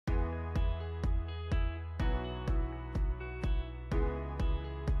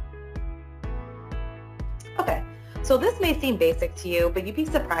So this may seem basic to you, but you'd be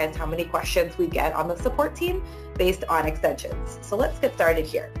surprised how many questions we get on the support team based on extensions. So let's get started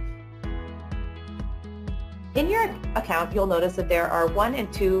here. In your account, you'll notice that there are 1 and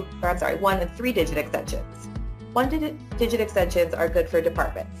 3-digit extensions. 1-digit extensions are good for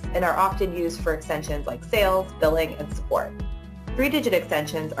departments and are often used for extensions like sales, billing, and support. 3-digit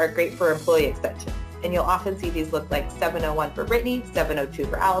extensions are great for employee extensions, and you'll often see these look like 701 for Brittany, 702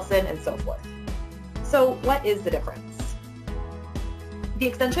 for Allison, and so forth. So what is the difference? The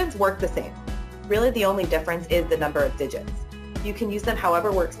extensions work the same. Really, the only difference is the number of digits. You can use them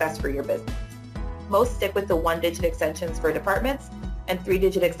however works best for your business. Most stick with the 1-digit extensions for departments and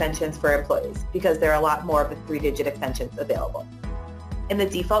 3-digit extensions for employees because there are a lot more of the 3-digit extensions available. In the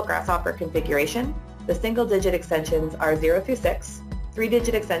default Grasshopper configuration, the single-digit extensions are 0 through 6.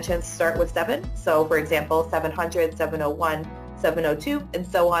 3-digit extensions start with 7, so for example 700, 701, 702, and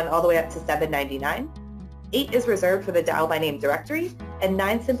so on all the way up to 799. 8 is reserved for the dial by name directory, and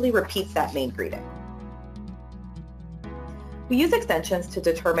 9 simply repeats that main greeting. We use extensions to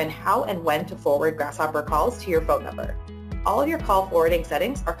determine how and when to forward Grasshopper calls to your phone number. All of your call forwarding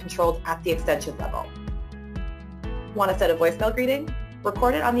settings are controlled at the extension level. Want to set a voicemail greeting?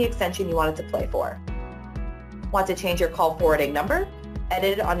 Record it on the extension you want it to play for. Want to change your call forwarding number?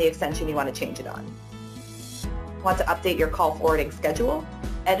 Edit it on the extension you want to change it on. Want to update your call forwarding schedule?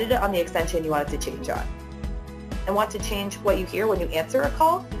 Edit it on the extension you want it to change on. And want to change what you hear when you answer a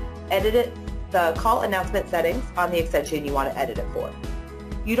call? Edit the call announcement settings on the extension you want to edit it for.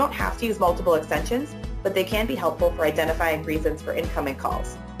 You don't have to use multiple extensions, but they can be helpful for identifying reasons for incoming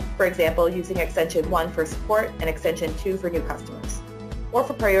calls. For example, using extension 1 for support and extension 2 for new customers, or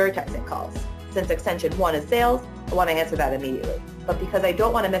for prioritizing calls. Since extension 1 is sales, I want to answer that immediately. But because I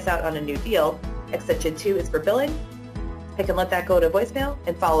don't want to miss out on a new deal, extension 2 is for billing, I can let that go to voicemail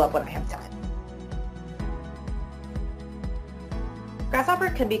and follow up when I have time. Grasshopper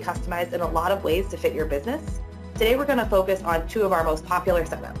can be customized in a lot of ways to fit your business. Today we're going to focus on 2 of our most popular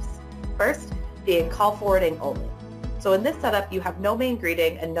setups. First, being call forwarding only. So in this setup, you have no main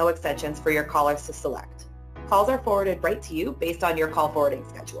greeting and no extensions for your callers to select. Calls are forwarded right to you based on your call forwarding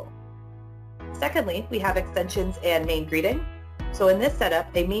schedule. Secondly, we have extensions and main greeting. So in this setup,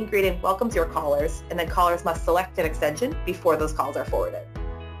 a main greeting welcomes your callers, and then callers must select an extension before those calls are forwarded.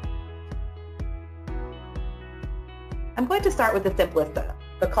 I'm going to start with the simplest setup,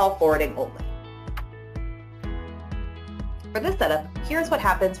 the call forwarding only. For this setup, here's what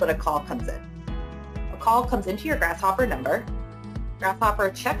happens when a call comes in. A call comes into your Grasshopper number.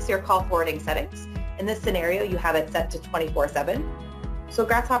 Grasshopper checks your call forwarding settings. In this scenario, you have it set to 24/7. So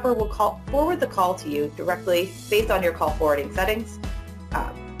Grasshopper will forward the call to you directly based on your call forwarding settings,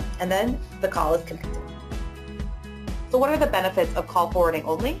 and then the call is connected. So what are the benefits of call forwarding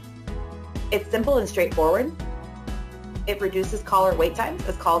only? It's simple and straightforward. It reduces caller wait times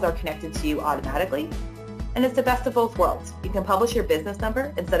as calls are connected to you automatically. And it's the best of both worlds. You can publish your business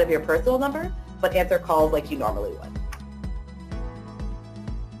number instead of your personal number, but answer calls like you normally would.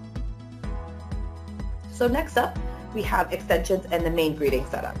 So next up, we have extensions and the main greeting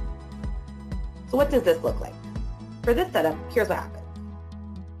setup. So what does this look like? For this setup, here's what happens.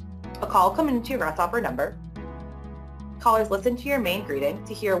 A call comes into your Grasshopper number. Callers listen to your main greeting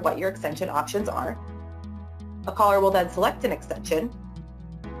to hear what your extension options are. A caller will then select an extension.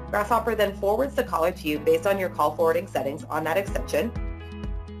 Grasshopper then forwards the caller to you based on your call forwarding settings on that extension,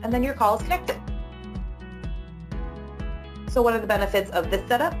 and then your call is connected. So what are the benefits of this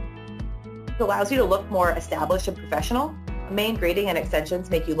setup? It allows you to look more established and professional. Main greeting and extensions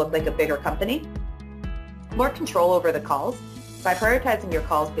make you look like a bigger company. More control over the calls by prioritizing your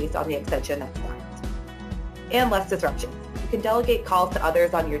calls based on the extension that's selected. And less disruption. You can delegate calls to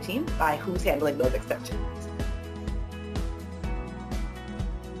others on your team by who's handling those extensions.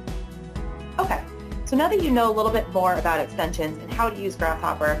 Okay, so now that you know a little bit more about extensions and how to use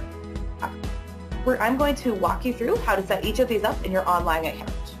Grasshopper, I'm going to walk you through how to set each of these up in your online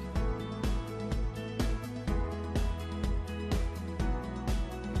account.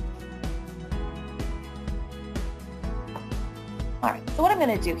 All right, so what I'm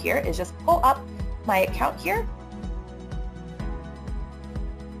going to do here is just pull up my account here.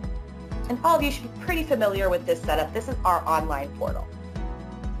 And all of you should be pretty familiar with this setup. This is our online portal.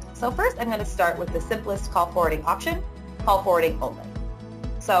 So first, I'm going to start with the simplest call forwarding option, call forwarding only.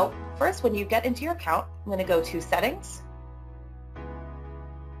 So first, when you get into your account, I'm going to go to Settings,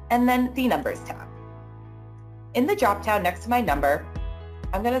 and then the Numbers tab. In the drop-down next to my number,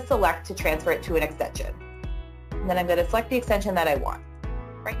 I'm going to select to transfer it to an extension. And then I'm going to select the extension that I want.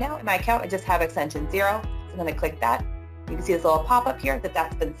 Right now in my account, I just have extension 0, so I'm going to click that. You can see this little pop-up here that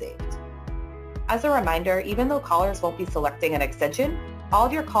that's been saved. As a reminder, even though callers won't be selecting an extension, all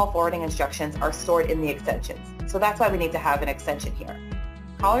of your call forwarding instructions are stored in the extensions. So that's why we need to have an extension here.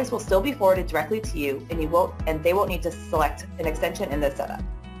 Callers will still be forwarded directly to you, and they won't need to select an extension in this setup.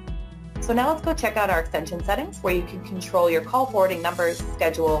 So now let's go check out our extension settings where you can control your call forwarding numbers,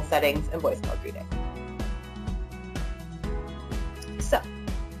 schedule, settings, and voicemail greeting. So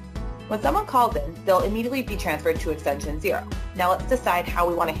when someone calls in, they'll immediately be transferred to extension 0. Now let's decide how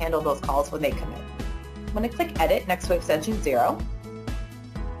we want to handle those calls when they come in. I'm going to click Edit next to extension 0,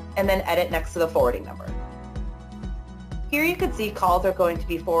 and then Edit next to the forwarding number. Here you can see calls are going to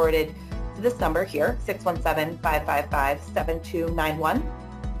be forwarded to this number here, 617-555-7291.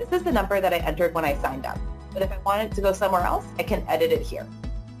 This is the number that I entered when I signed up. But if I wanted to go somewhere else, I can edit it here.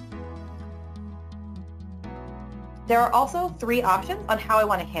 There are also 3 options on how I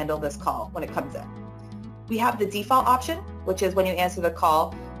want to handle this call when it comes in. We have the default option, which is when you answer the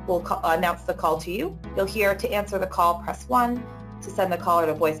call, we'll announce the call to you. You'll hear to answer the call, press 1, to send the caller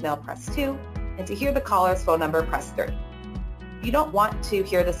to voicemail, press 2, and to hear the caller's phone number, press 3. If you don't want to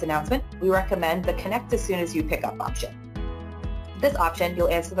hear this announcement, we recommend the connect as soon as you pick up option. This option, you'll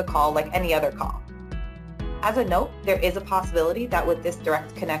answer the call like any other call. As a note, there is a possibility that with this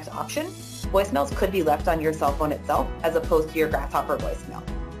direct connect option, voicemails could be left on your cell phone itself as opposed to your Grasshopper voicemail.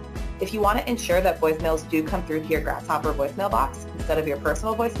 If you want to ensure that voicemails do come through to your Grasshopper voicemail box instead of your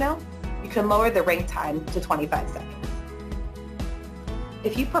personal voicemail, you can lower the ring time to 25 seconds.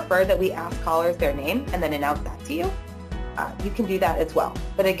 If you prefer that we ask callers their name and then announce that to you, you can do that as well.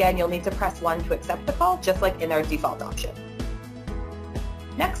 But again, you'll need to press 1 to accept the call, just like in our default option.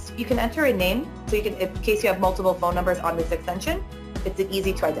 Next, you can enter a name, so you can, in case you have multiple phone numbers on this extension, it's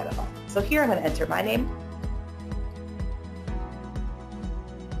easy to identify. So here I'm going to enter my name.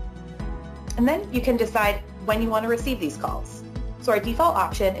 And then you can decide when you want to receive these calls. So our default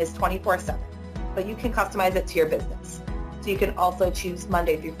option is 24/7, but you can customize it to your business. So you can also choose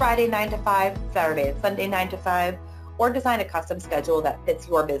Monday through Friday 9 to 5, Saturday and Sunday 9 to 5, or design a custom schedule that fits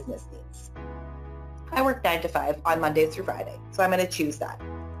your business needs. I work 9 to 5 on Mondays through Friday, so I'm going to choose that.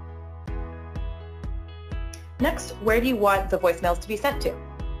 Next, where do you want the voicemails to be sent to?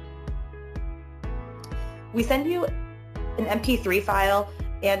 We send you an MP3 file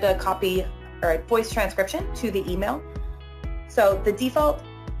and a copy or a voice transcription to the email. So the default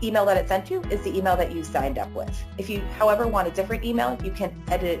email that it's sent to is the email that you signed up with. If you, however, want a different email, you can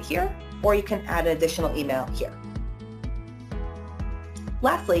edit it here, or you can add an additional email here.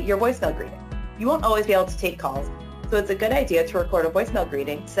 Lastly, your voicemail greeting. You won't always be able to take calls, so it's a good idea to record a voicemail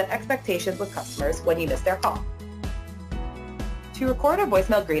greeting to set expectations with customers when you miss their call. To record a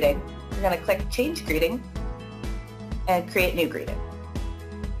voicemail greeting, you're going to click Change Greeting and Create New Greeting.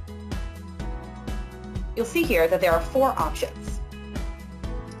 You'll see here that there are 4 options.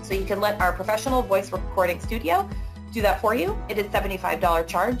 So you can let our professional voice recording studio do that for you. It is $75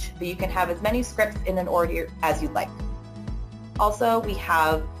 charge, but you can have as many scripts in an order as you'd like. Also, we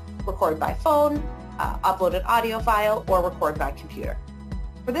have record by phone, upload an audio file, or record by computer.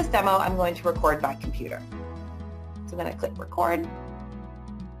 For this demo, I'm going to record by computer. So I'm going to click Record.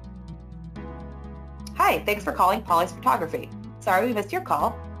 Hi, thanks for calling Polly's Photography. Sorry we missed your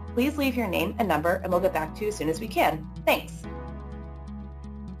call. Please leave your name and number and we'll get back to you as soon as we can. Thanks.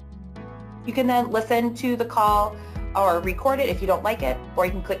 You can then listen to the call or record it if you don't like it, or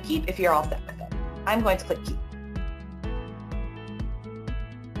you can click Keep if you're all set with it. I'm going to click Keep.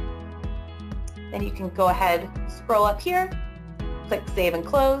 Then you can go ahead, scroll up here, click Save and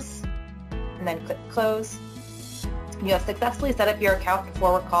Close, and then click Close. You have successfully set up your account to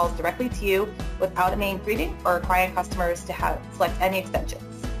forward calls directly to you without a main greeting or requiring customers to select any extensions.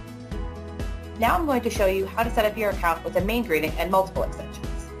 Now I'm going to show you how to set up your account with a main greeting and multiple extensions.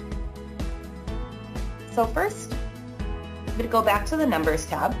 So first, I'm going to go back to the Numbers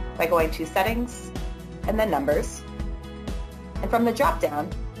tab by going to Settings and then Numbers. And from the drop-down,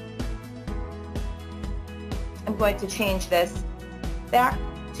 I'm going to change this back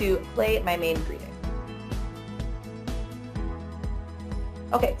to Play My Main Greeting.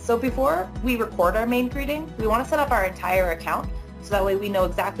 Okay, so before we record our main greeting, we want to set up our entire account so that way we know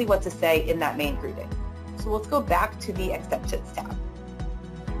exactly what to say in that main greeting. So let's go back to the Extensions tab.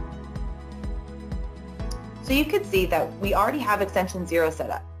 So you can see that we already have extension 0 set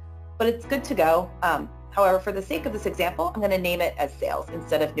up, but it's good to go. However, for the sake of this example, I'm going to name it as Sales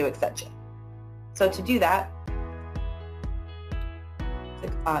instead of New Extension. So to do that,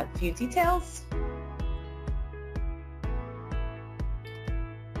 click on View Details.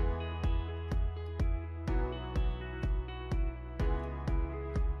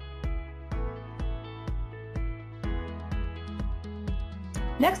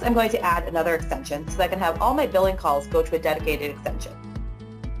 Next, I'm going to add another extension so that I can have all my billing calls go to a dedicated extension.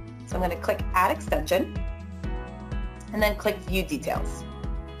 So I'm going to click Add Extension and then click View Details.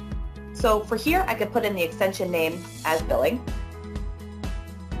 So for here, I can put in the extension name as billing.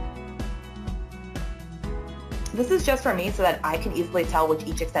 This is just for me so that I can easily tell which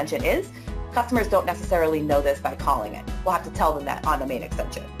each extension is. Customers don't necessarily know this by calling it. We'll have to tell them that on the main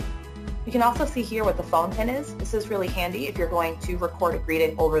extension. You can also see here what the phone pin is. This is really handy if you're going to record a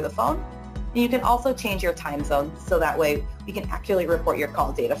greeting over the phone. And you can also change your time zone so that way we can accurately report your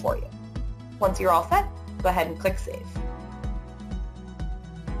call data for you. Once you're all set, go ahead and click Save.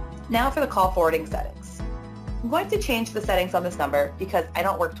 Now for the call forwarding settings. I'm going to change the settings on this number because I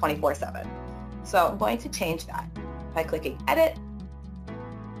don't work 24/7. So I'm going to change that by clicking Edit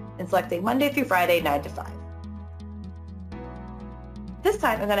and selecting Monday through Friday, 9 to 5. This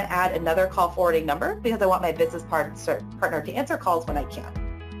time I'm going to add another call forwarding number because I want my business partner to answer calls when I can.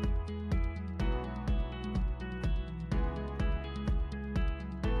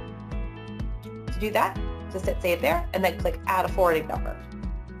 To do that, just hit Save there and then click Add a forwarding number.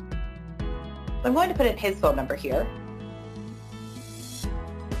 I'm going to put in his phone number here.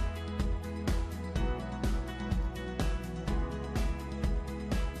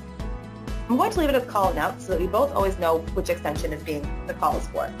 I'm going to leave it as call announced so that we both always know which extension the call is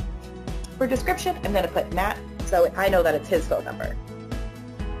for. For description, I'm going to put Matt so I know that it's his phone number.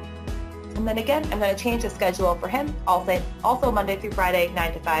 And then again, I'm going to change the schedule for him, also Monday through Friday,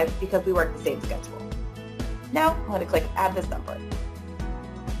 9 to 5, because we work the same schedule. Now, I'm going to click Add this number.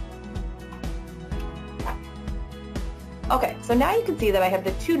 Okay, so now you can see that I have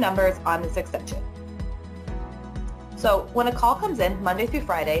the two numbers on this extension. So when a call comes in Monday through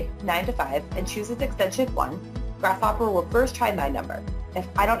Friday, 9 to 5, and chooses extension 1, Grasshopper will first try my number. If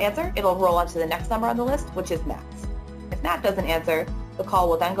I don't answer, it'll roll on to the next number on the list, which is Matt's. If Matt doesn't answer, the call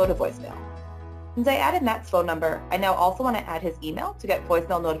will then go to voicemail. Since I added Matt's phone number, I now also want to add his email to get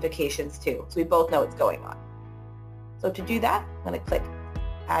voicemail notifications too, so we both know what's going on. So to do that, I'm going to click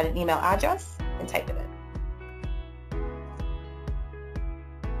Add an email address and type it in.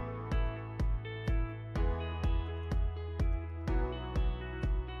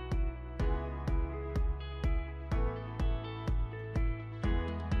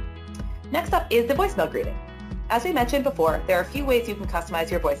 Next up is the voicemail greeting. As we mentioned before, there are a few ways you can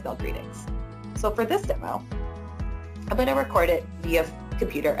customize your voicemail greetings. So for this demo, I'm going to record it via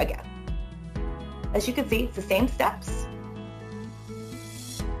computer again. As you can see, it's the same steps.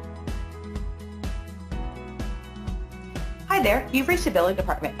 Hi there, you've reached the billing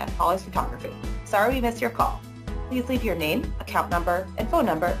department at Paula's Photography. Sorry we missed your call. Please leave your name, account number, and phone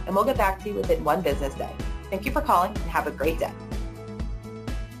number, and we'll get back to you within 1 business day. Thank you for calling and have a great day.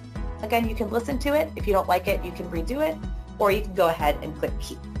 Again, you can listen to it. If you don't like it, you can redo it, or you can go ahead and click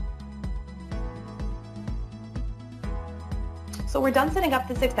Keep. So we're done setting up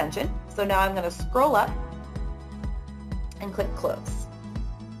this extension. So now I'm going to scroll up and click Close.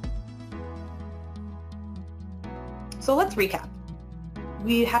 So let's recap.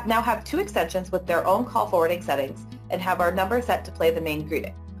 We now have 2 extensions with their own call forwarding settings and have our number set to play the main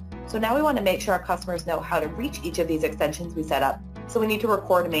greeting. So now we want to make sure our customers know how to reach each of these extensions we set up, so we need to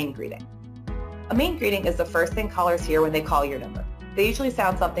record a main greeting. A main greeting is the first thing callers hear when they call your number. They usually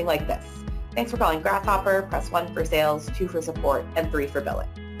sound something like this. Thanks for calling Grasshopper, press 1 for sales, 2 for support, and 3 for billing.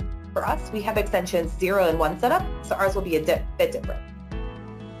 For us, we have extensions 0 and 1 set up, so ours will be a bit different.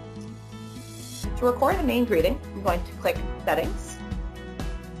 To record a main greeting, I'm going to click Settings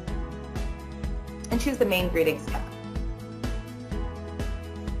and choose the Main Greetings tab.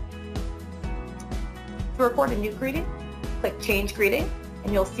 To record a new greeting, click Change Greeting,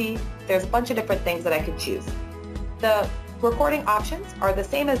 and you'll see there's a bunch of different things that I could choose. The recording options are the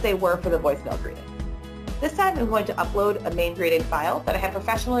same as they were for the voicemail greeting. This time I'm going to upload a main greeting file that I had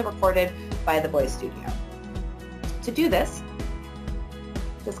professionally recorded by the Voice Studio. To do this,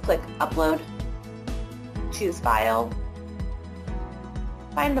 just click Upload, choose File,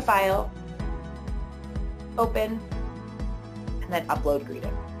 find the file, open, and then Upload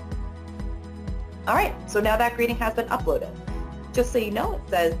Greeting. Alright, so now that greeting has been uploaded. Just so you know, it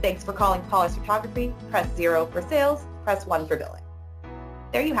says, thanks for calling Paula's Photography, press 0 for sales, press 1 for billing.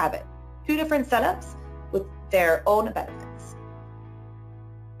 There you have it. 2 different setups with their own benefits.